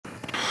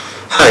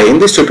Hi, in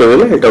this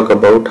tutorial I talk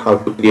about how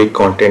to create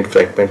content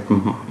fragment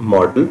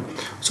model.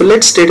 So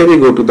let's straight away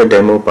go to the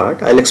demo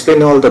part. I'll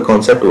explain all the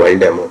concept while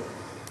demo.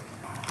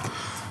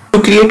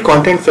 To create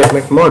content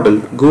fragment model,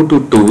 go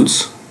to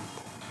tools,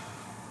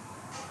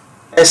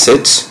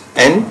 assets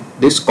and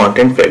this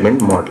content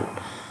fragment model.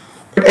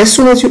 But as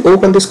soon as you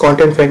open this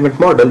content fragment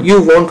model,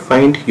 you won't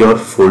find your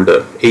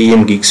folder,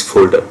 AEM Geeks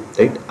folder,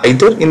 right?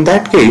 Either in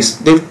that case,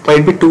 there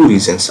might be two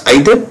reasons.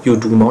 Either you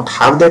do not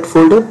have that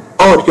folder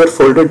or your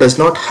folder does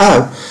not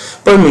have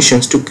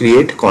permissions to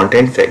create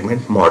content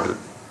fragment model.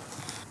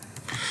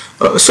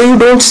 So you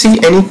don't see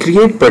any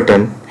create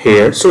button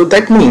here. So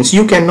that means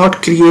you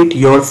cannot create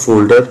your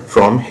folder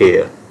from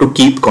here to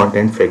keep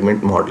content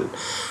fragment model.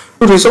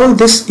 To resolve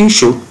this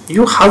issue,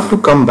 you have to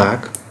come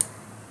back,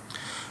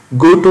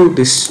 go to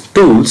this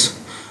tools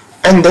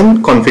and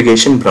then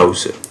configuration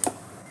browser.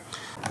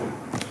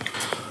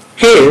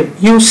 Here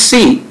you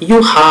see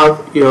you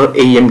have your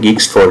AEM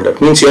Geeks folder,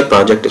 means your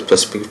project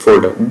specific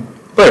folder.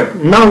 But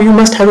now you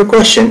must have a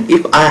question,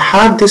 if I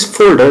have this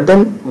folder,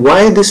 then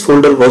why this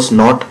folder was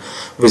not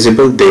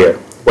visible there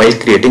while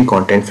creating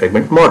content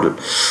fragment model?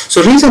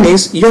 So reason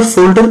is your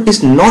folder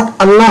is not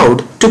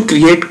allowed to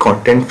create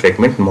content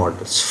fragment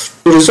models.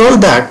 To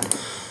resolve that,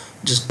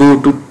 just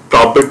go to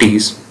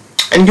properties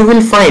and you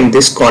will find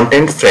this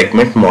content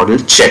fragment model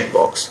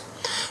checkbox.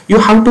 You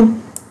have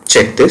to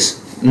check this.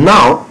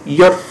 Now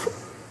your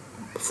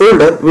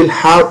folder will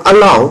have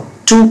allow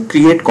to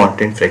create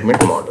content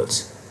fragment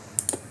models.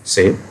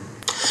 Save.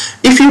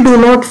 If you do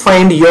not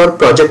find your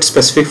project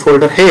specific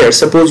folder here,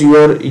 suppose you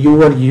are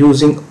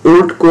using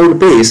old code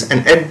base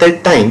and at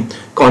that time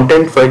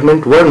content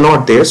fragment were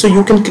not there, so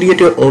you can create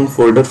your own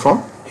folder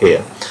from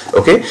here.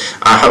 Okay,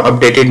 I have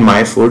updated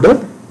my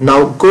folder.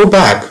 Now go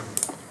back,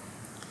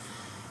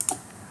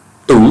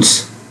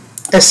 tools,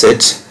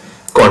 assets,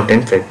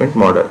 content fragment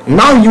model.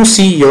 Now you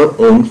see your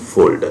own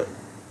folder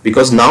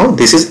because now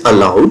this is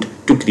allowed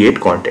to create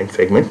content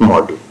fragment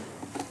model.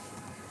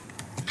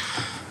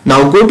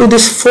 Now go to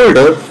this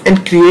folder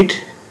and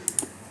create.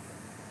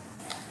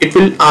 It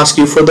will ask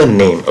you for the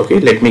name. Okay,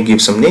 let me give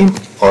some name,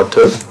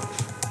 author.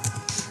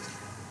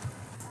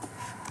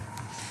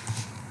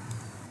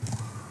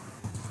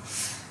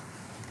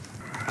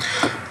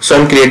 So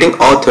I'm creating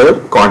author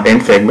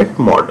content fragment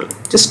model.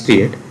 Just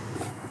create.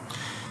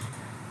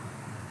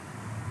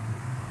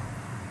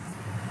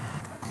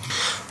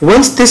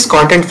 Once this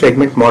content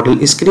fragment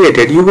model is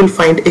created, you will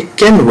find a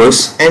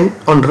canvas and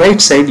on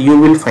right side you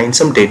will find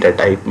some data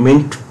type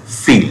mint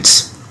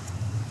fields.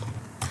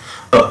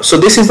 So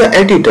this is the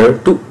editor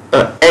to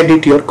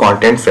edit your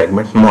content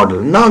fragment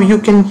model. Now you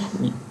can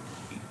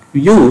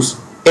use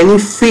any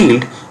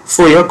field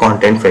for your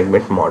content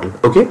fragment model.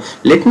 Okay,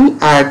 let me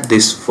add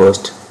this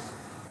first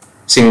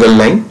single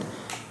line.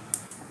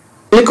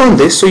 Click on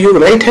this. So your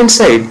right hand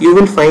side you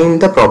will find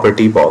the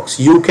property box.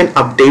 You can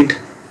update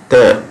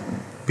the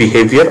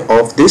behavior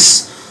of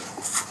this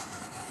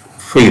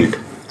field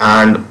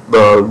and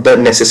the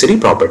necessary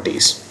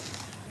properties.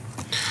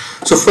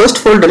 So first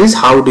folder is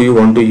how do you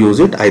want to use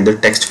it, either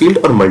text field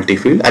or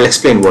multi-field. I'll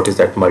explain what is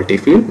that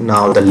multi-field.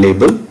 Now the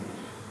label,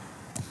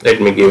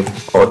 let me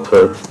give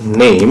author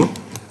name.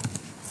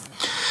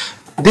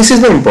 This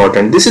is the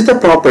important, this is the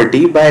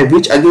property by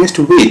which against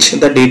which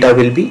the data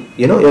will be,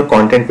 your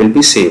content will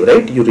be saved,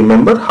 right? You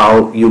remember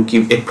how you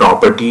give a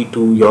property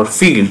to your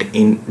field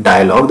in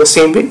dialog. The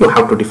same way you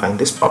have to define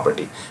this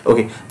property.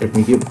 Okay, let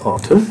me give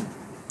author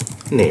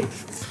name.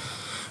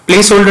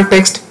 Placeholder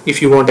text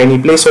if you want any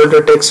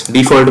placeholder text,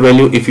 default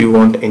value if you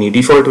want any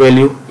default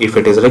value if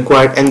it is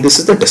required, and this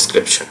is the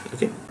description.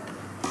 Okay,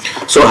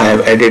 so I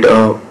have added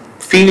a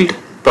field,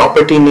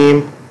 property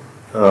name,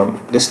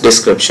 this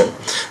description.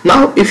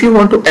 Now if you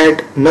want to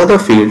add another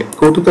field,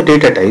 go to the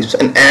data types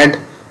and add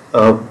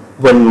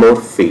one more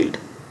field.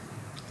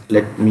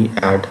 Let me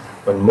add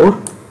one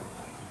more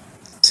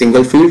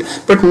single field,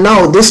 but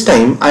now this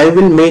time I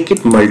will make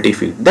it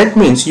multi-field. That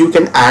means you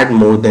can add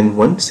more than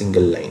one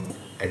single line.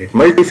 Edit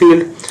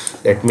multi-field.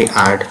 Let me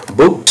add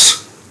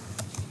books.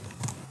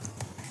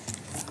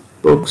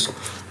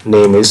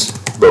 Name is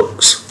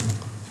books,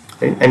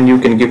 right? And you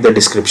can give the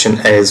description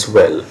as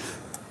well.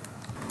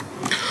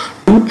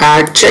 To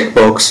add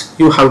checkbox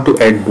you have to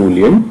add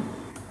boolean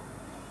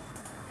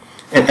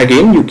and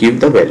again you give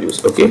the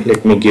values. Okay,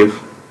 let me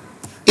give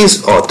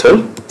is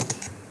author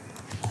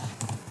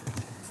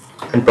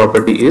and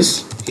property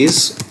is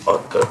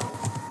author.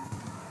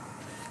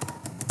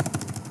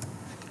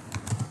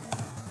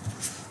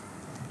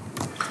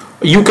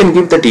 You can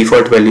give the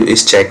default value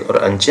is checked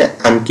or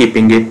unchecked. I'm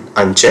keeping it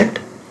unchecked,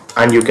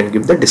 and you can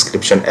give the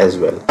description as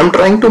well. I'm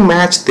trying to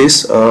match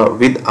this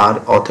with our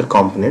author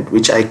component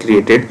which I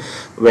created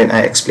when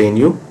I explain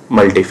you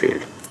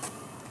multi-field.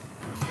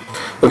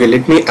 Okay,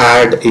 let me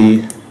add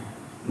a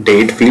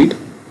date field,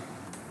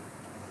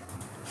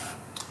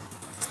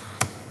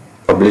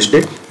 published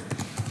date.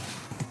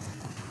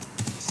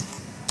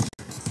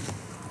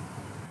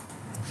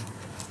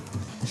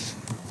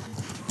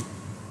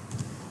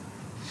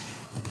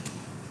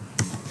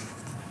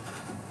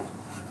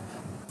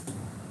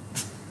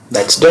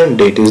 That's done.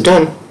 Date is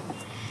done.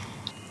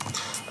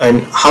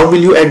 And how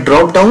will you add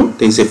drop down?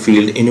 There is a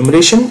field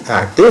enumeration.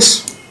 Add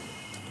this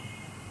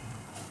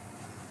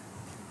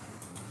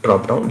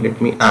drop down. Let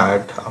me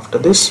add after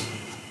this.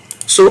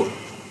 So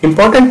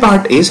important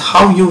part is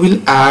how you will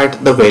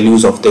add the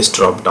values of this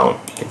drop down.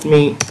 Let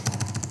me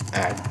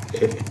add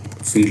a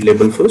field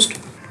label first.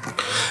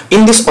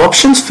 In this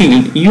options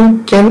field,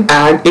 you can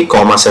add a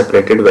comma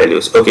separated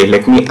values. Okay,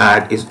 let me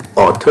add is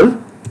author,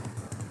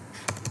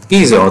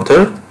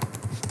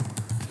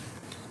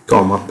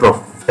 comma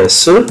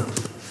professor.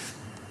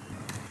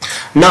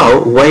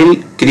 Now, while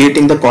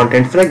creating the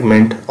content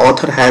fragment,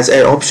 author has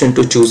an option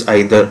to choose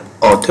either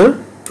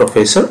author,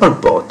 professor or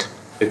both.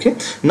 Okay.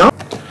 Now,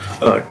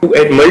 to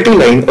add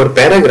multi-line or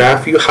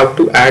paragraph, you have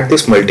to add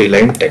this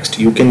multi-line text.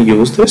 You can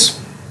use this.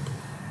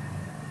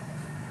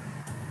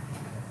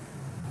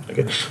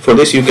 Okay. For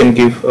this, you can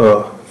give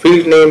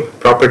field name,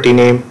 property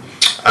name,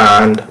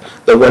 and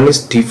the one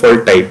is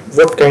default type.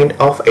 What kind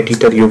of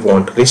editor you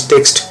want? Rich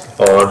text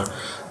or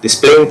this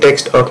plain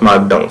text or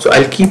markdown. So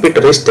I'll keep it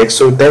rich text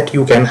so that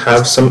you can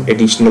have some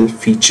additional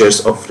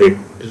features of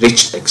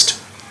rich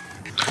text.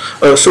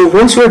 So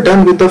once you are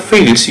done with the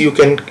fields, you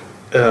can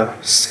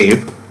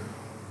save.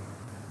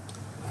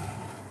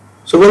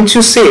 So once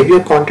you save,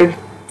 your content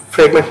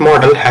fragment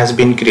model has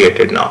been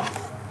created now.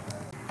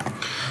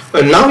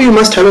 Now you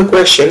must have a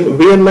question,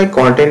 where my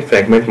content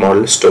fragment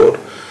model store?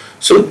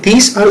 So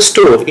these are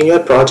stored in your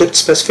project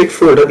specific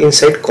folder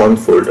inside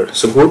conf folder.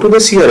 So go to the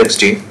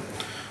CRXD.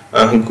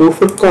 Go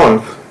for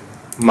conf,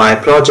 my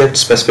project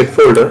specific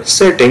folder,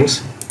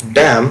 settings,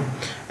 DAM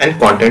and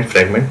content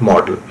fragment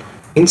model.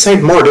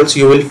 Inside models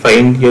you will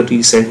find your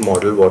recent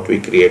model what we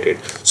created.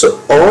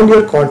 So all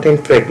your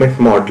content fragment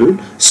model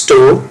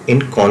store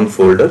in conf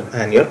folder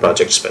and your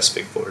project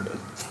specific folder.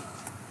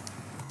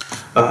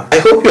 I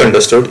hope you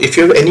understood. If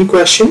you have any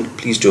question,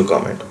 please do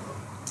comment.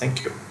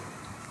 Thank you.